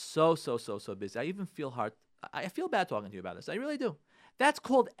 and you're so busy. I even feel hard. I feel bad talking to you about this. I really do. That's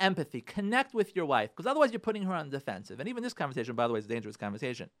called empathy. Connect with your wife, because otherwise you're putting her on the defensive. And even this conversation, by the way, is a dangerous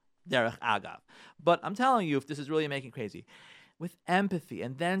conversation. Derech agav. But I'm telling you, if this is really making crazy, with empathy,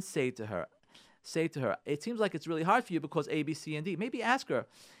 and then say to her, it seems like it's really hard for you because A, B, C, and D. Maybe ask her.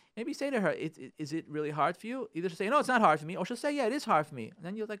 Maybe say to her, is it really hard for you? Either she'll say, no, it's not hard for me, or she'll say, yeah, it is hard for me. And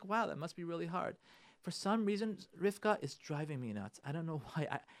then you're like, wow, that must be really hard. For some reason, Rivka is driving me nuts. I don't know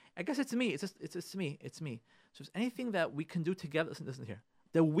why. I guess it's me. It's me. It's me. So if there's anything that we can do together, listen here,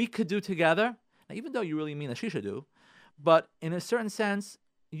 that we could do together, now even though you really mean that she should do, but in a certain sense,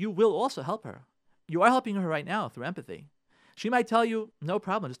 you will also help her. You are helping her right now through empathy. She might tell you, no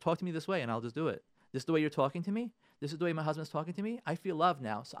problem, just talk to me this way and I'll just do it. This is the way you're talking to me. This is the way my husband's talking to me. I feel loved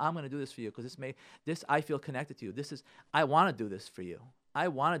now, so I'm going to do this for you because I feel connected to you. I want to do this for you. I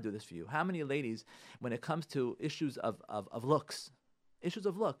want to do this for you. How many ladies, when it comes to issues of looks,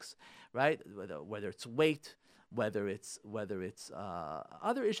 right? Whether it's weight, whether it's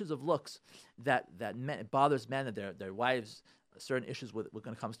other issues of looks that bothers men, that their wives, certain issues when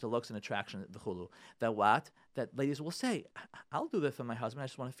it comes to looks and attraction, that ladies will say, I'll do this for my husband. I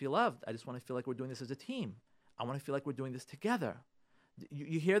just want to feel loved. I just want to feel like we're doing this as a team. I want to feel like we're doing this together.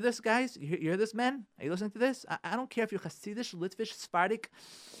 You hear this, guys? You hear this, men? Are you listening to this? I don't care if you're Hasidic, Litvish, Sephardic,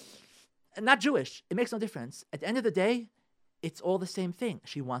 not Jewish. It makes no difference. At the end of the day, it's all the same thing.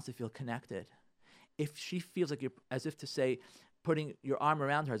 She wants to feel connected. If she feels like you're, as if to say, putting your arm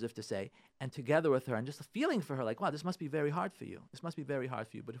around her, as if to say, and together with her, and just feeling for her, like, wow, this must be very hard for you. This must be very hard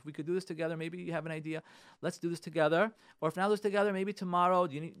for you. But if we could do this together, maybe you have an idea. Let's do this together. Or if not do this together, maybe tomorrow,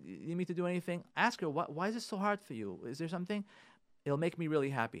 do you need me to do anything? Ask her, why is this so hard for you? Is there something? It'll make me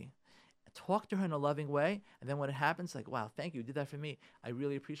really happy. Talk to her in a loving way, and then when it happens, like, wow, thank you, you did that for me. I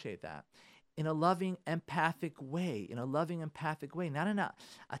really appreciate that. In a loving, empathic way, not in a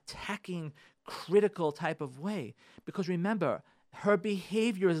attacking, critical type of way. Because remember, her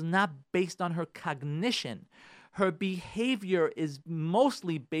behavior is not based on her cognition. Her behavior is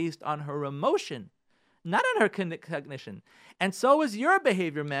mostly based on her emotion, not on her cognition. And so is your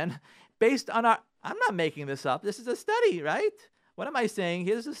behavior, men, based on I'm not making this up. This is a study, right? What am I saying?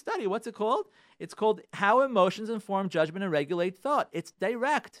 Here's a study. What's it called? It's called How Emotions Inform Judgment and Regulate Thought. It's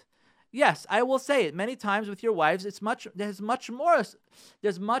direct. Yes, I will say it many times with your wives. There's much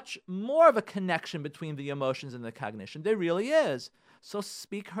more of a connection between the emotions and the cognition. There really is. So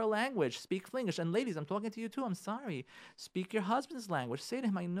speak her language. Speak English. And ladies, I'm talking to you too. I'm sorry. Speak your husband's language. Say to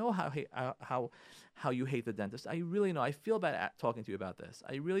him, I know how you hate the dentist. I really know. I feel bad talking to you about this.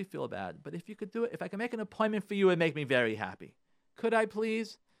 I really feel bad. But if you could do it, if I can make an appointment for you, it'd make me very happy. Could I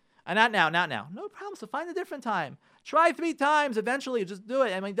please? Not now. No problem. So find a different time. Try 3 times. Eventually, just do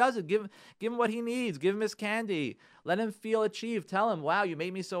it. And when he does it, give him what he needs. Give him his candy. Let him feel achieved. Tell him, wow, you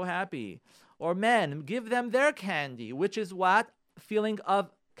made me so happy. Or men, give them their candy, which is what? Feeling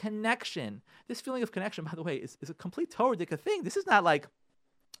of connection. This feeling of connection, by the way, is a complete Torah-dika thing. This is not like,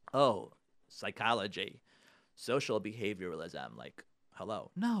 psychology, social behavioralism, like, hello.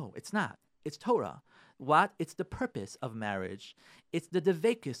 No, it's not. It's Torah. What? It's the purpose of marriage. It's the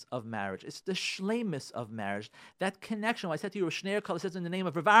devekis of marriage. It's the shlemus of marriage. That connection. I said to you, Shneir Kutler says in the name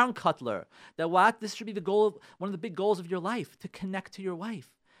of Rav Aaron Kutler, that what? This should be the goal, one of the big goals of your life, to connect to your wife.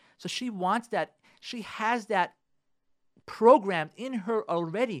 So she wants that. She has that programmed in her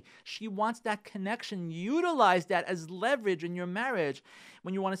already. She wants that connection. Utilize that as leverage in your marriage.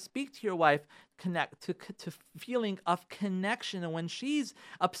 When you want to speak to your wife, connect to feeling of connection. And when she's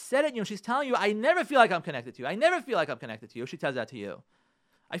upset at you, she's telling you, I never feel like I'm connected to you. I never feel like I'm connected to you. She tells that to you.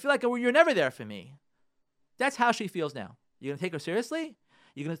 I feel like you're never there for me. That's how she feels now. You're going to take her seriously?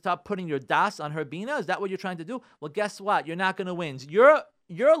 You're going to stop putting your das on her bina? Is that what you're trying to do? Well, guess what? You're not going to win.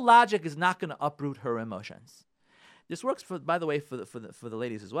 Your logic is not going to uproot her emotions. This works, by the way, for the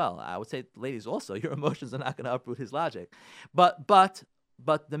ladies as well. I would say, ladies also, your emotions are not going to uproot his logic. But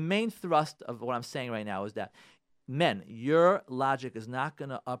the main thrust of what I'm saying right now is that, men, your logic is not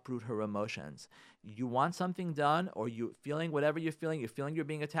going to uproot her emotions. You want something done, or you feeling whatever you're feeling you're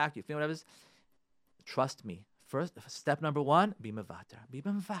being attacked, you're feeling whatever it is, trust me. First, step number 1, be mevater. Be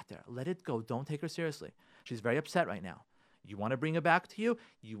mevater. Let it go. Don't take her seriously. She's very upset right now. You want to bring her back to you.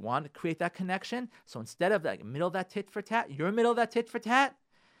 You want to create that connection. So instead of that middle of that tit for tat, you're in the middle of that tit for tat.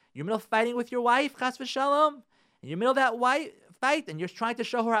 You're in the middle of fighting with your wife, chas v'shalom. And you're in the middle of that right, and you're trying to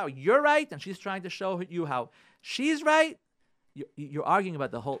show her how you're right, and she's trying to show you how she's right, you're arguing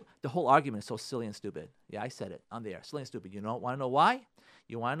about the whole argument is so silly and stupid. Yeah, I said it on the air. Silly and stupid. You want to know why?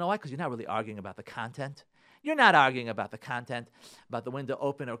 You want to know why? Because you're not really arguing about the content. You're not arguing about the content, about the window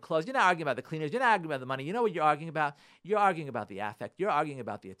open or closed. You're not arguing about the cleaners. You're not arguing about the money. You know what you're arguing about? You're arguing about the affect. You're arguing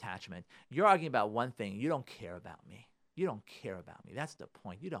about the attachment. You're arguing about one thing. You don't care about me. You don't care about me. That's the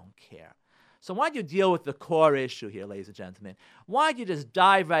point. You don't care. So why don't you deal with the core issue here, ladies and gentlemen? Why don't you just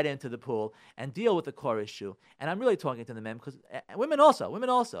dive right into the pool and deal with the core issue? And I'm really talking to the men because women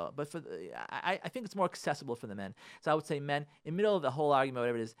also. But I think it's more accessible for the men. So I would say, men, in the middle of the whole argument,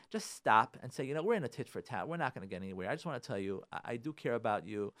 whatever it is, just stop and say, we're in a tit for tat. We're not going to get anywhere. I just want to tell you, I do care about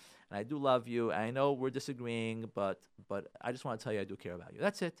you, and I do love you. And I know we're disagreeing, but I just want to tell you I do care about you.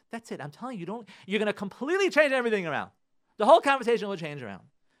 That's it. I'm telling you, you're going to completely change everything around. The whole conversation will change around.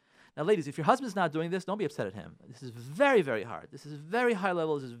 Now, ladies, if your husband's not doing this, don't be upset at him. This is very, very hard. This is very high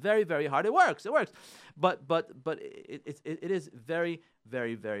level. This is very, very hard. It works. But it is very,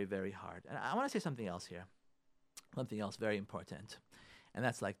 very, very, very hard. And I want to say something else here. Something else very important. And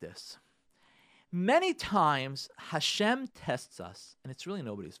that's like this. Many times, Hashem tests us, and it's really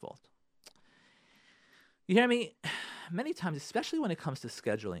nobody's fault. You hear me? Many times, especially when it comes to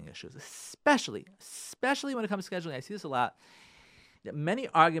scheduling issues, especially when it comes to scheduling, I see this a lot. Many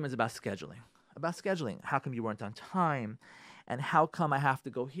arguments about scheduling. How come you weren't on time? And how come I have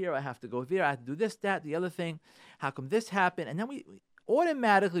to go here? I have to go there. I have to do this, that, the other thing. How come this happened? And then we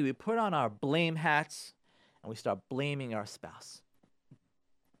automatically put on our blame hats and we start blaming our spouse.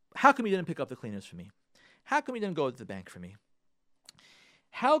 How come you didn't pick up the cleaners for me? How come you didn't go to the bank for me?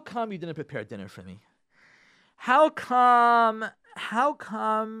 How come you didn't prepare dinner for me? How come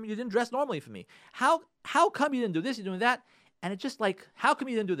you didn't dress normally for me? How come you didn't do this, you're doing that? And it's just like, how come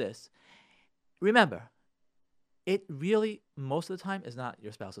you didn't do this? Remember, it really, most of the time, is not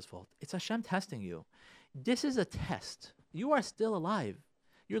your spouse's fault. It's Hashem testing you. This is a test. You are still alive.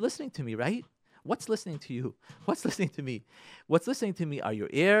 You're listening to me, right? What's listening to you? What's listening to me? What's listening to me are your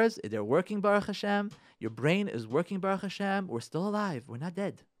ears. They're working, Baruch Hashem. Your brain is working, Baruch Hashem. We're still alive. We're not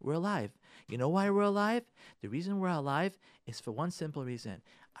dead. We're alive. You know why we're alive? The reason we're alive is for one simple reason.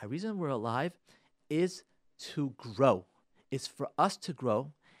 The reason we're alive is to grow. It's for us to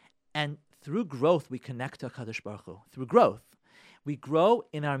grow, and through growth, we connect to HaKadosh Baruch Hu. Through growth, we grow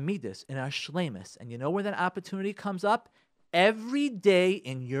in our midas, in our shleimus. And you know where that opportunity comes up? Every day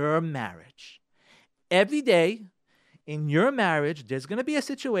in your marriage. Every day in your marriage, there's going to be a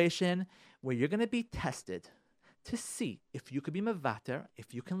situation where you're going to be tested to see if you could be mevater,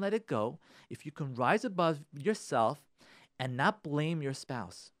 if you can let it go, if you can rise above yourself and not blame your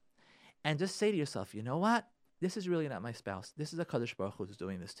spouse. And just say to yourself, you know what? This is really not my spouse. This is a HaKadosh Baruch Hu who's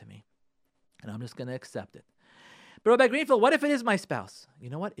doing this to me. And I'm just going to accept it. But Rabbi Greenfield, what if it is my spouse? You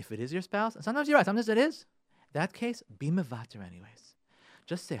know what? If it is your spouse, and sometimes you're right, sometimes it is. In that case, be mevater anyways.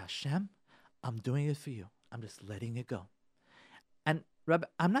 Just say, Hashem, I'm doing it for you. I'm just letting it go. And Rabbi,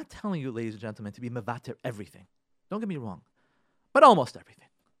 I'm not telling you, ladies and gentlemen, to be mevater everything. Don't get me wrong. But almost everything.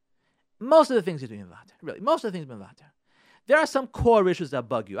 Most of the things you're doing mevater. Really, most of the things mevater. There are some core issues that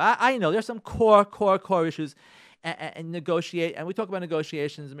bug you. I know there's some core issues and negotiate. And we talk about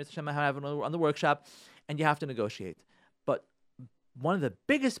negotiations on the workshop, and you have to negotiate. But one of the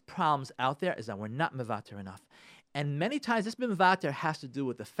biggest problems out there is that we're not mevater enough. And many times this mevater has to do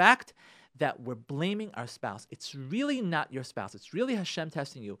with the fact that we're blaming our spouse. It's really not your spouse. It's really Hashem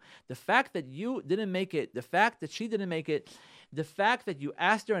testing you. The fact that you didn't make it, the fact that she didn't make it, the fact that you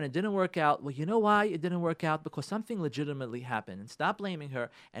asked her and it didn't work out, well, you know why it didn't work out? Because something legitimately happened. And stop blaming her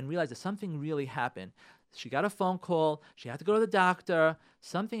and realize that something really happened. She got a phone call. She had to go to the doctor.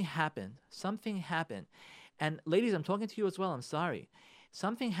 Something happened. And ladies, I'm talking to you as well. I'm sorry.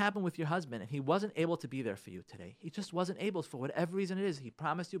 Something happened with your husband, and he wasn't able to be there for you today. He just wasn't able, for whatever reason it is. He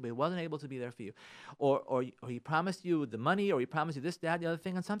promised you, but he wasn't able to be there for you. Or he promised you the money, or he promised you this, that, the other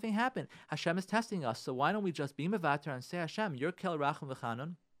thing, and something happened. Hashem is testing us. So why don't we just be mevater and say, Hashem, you're kel rachum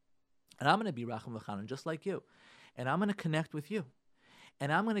v'chanun, and I'm going to be rachum v'chanun just like you. And I'm going to connect with you.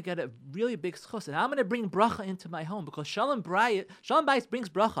 And I'm going to get a really big schus. And I'm going to bring bracha into my home, because shalom bayis brings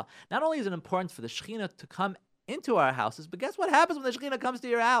bracha. Not only is it important for the Shekhinah to come into our houses, but guess what happens when the Shekhinah comes to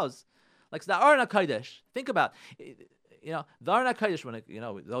your house? Like the Aron HaKodesh. Think about, the Aron HaKodesh, when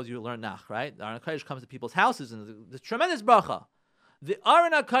those of you who learn Nach, right? The Aron HaKodesh comes to people's houses, and the tremendous bracha. The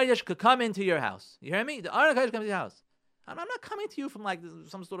Aron HaKodesh could come into your house. You hear me? The Aron HaKodesh comes to your house. I'm not coming to you from like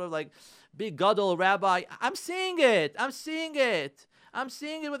some sort of like big gadol rabbi. I'm seeing it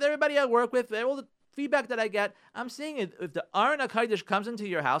with everybody I work with. feedback that I get, I'm seeing it. If the Aron HaKodesh comes into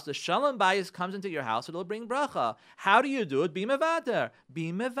your house, the Shalom Bayis comes into your house, it'll bring bracha. How do you do it? Be mevater.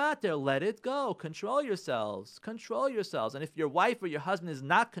 Be mevater. Let it go. Control yourselves. Control yourselves. And if your wife or your husband is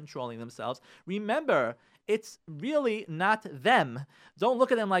not controlling themselves, remember, it's really not them. Don't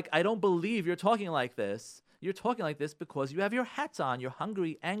look at them like, I don't believe you're talking like this. You're talking like this because you have your hats on. You're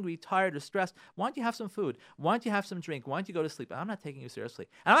hungry, angry, tired, or stressed. Why don't you have some food? Why don't you have some drink? Why don't you go to sleep? I'm not taking you seriously.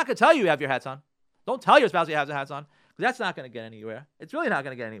 And I'm not going to tell you have your hats on. Don't tell your spouse you have the hats on, because that's not going to get anywhere. It's really not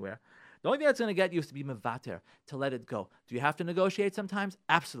going to get anywhere. The only thing that's going to get you is to be mevater, to let it go. Do you have to negotiate sometimes?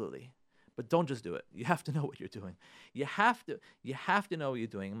 Absolutely. But don't just do it. You have to know what you're doing. You have to know what you're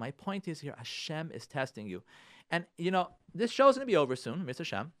doing. And my point is here, Hashem is testing you. And, this show's going to be over soon, Mr.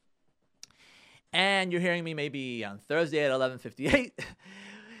 Hashem. And you're hearing me maybe on Thursday at 11:58,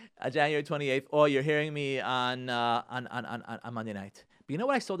 January 28th, or you're hearing me on Monday night. But you know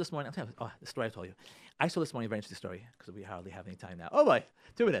what I saw this morning? The story I told you. I saw this morning a very interesting story, because we hardly have any time now. Oh boy,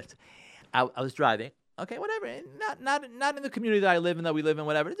 2 minutes. I was driving. Okay, whatever. Not in the community that I live in, that we live in,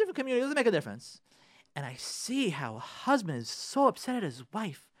 whatever. A different community, doesn't make a difference. And I see how a husband is so upset at his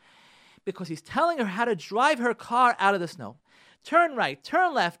wife because he's telling her how to drive her car out of the snow. Turn right,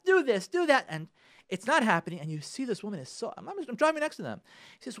 turn left, do this, do that. And it's not happening. And you see this woman is so, I'm driving next to them.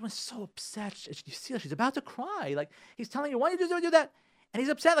 You see this woman is so upset. You see her, she's about to cry. Like, he's telling her, why don't you do that? And he's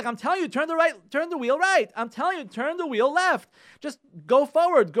upset. Like, I'm telling you, turn the wheel right. I'm telling you, turn the wheel left. Just go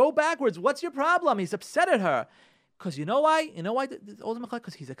forward, go backwards. What's your problem? He's upset at her. Because you know why?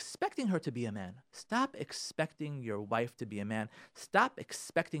 Because he's expecting her to be a man. Stop expecting your wife to be a man. Stop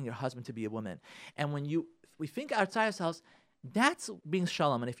expecting your husband to be a woman. And when we think outside ourselves, that's being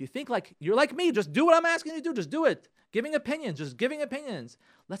shalom. And if you think like you're like me, just do what I'm asking you to do. Just do it. Giving opinions, just giving opinions.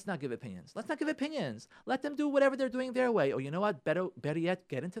 Let's not give opinions. Let them do whatever they're doing their way. Or you know what? Better yet,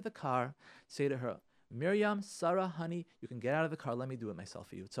 get into the car. Say to her, Miriam, Sarah, honey, you can get out of the car. Let me do it myself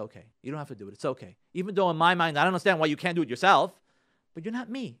for you. It's okay. You don't have to do it. It's okay. Even though in my mind, I don't understand why you can't do it yourself. But you're not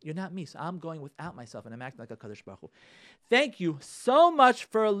me. So I'm going without myself, and I'm acting like a Kadosh Baruch Hu. Thank you so much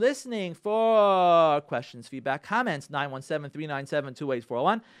for listening. For questions, feedback, comments,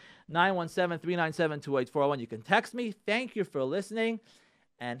 917-397-2841. 917-397-2841. You can text me. Thank you for listening,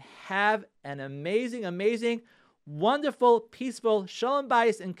 and have an amazing, amazing, wonderful, peaceful, Shalom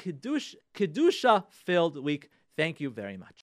Bayis and Kedusha-filled week. Thank you very much.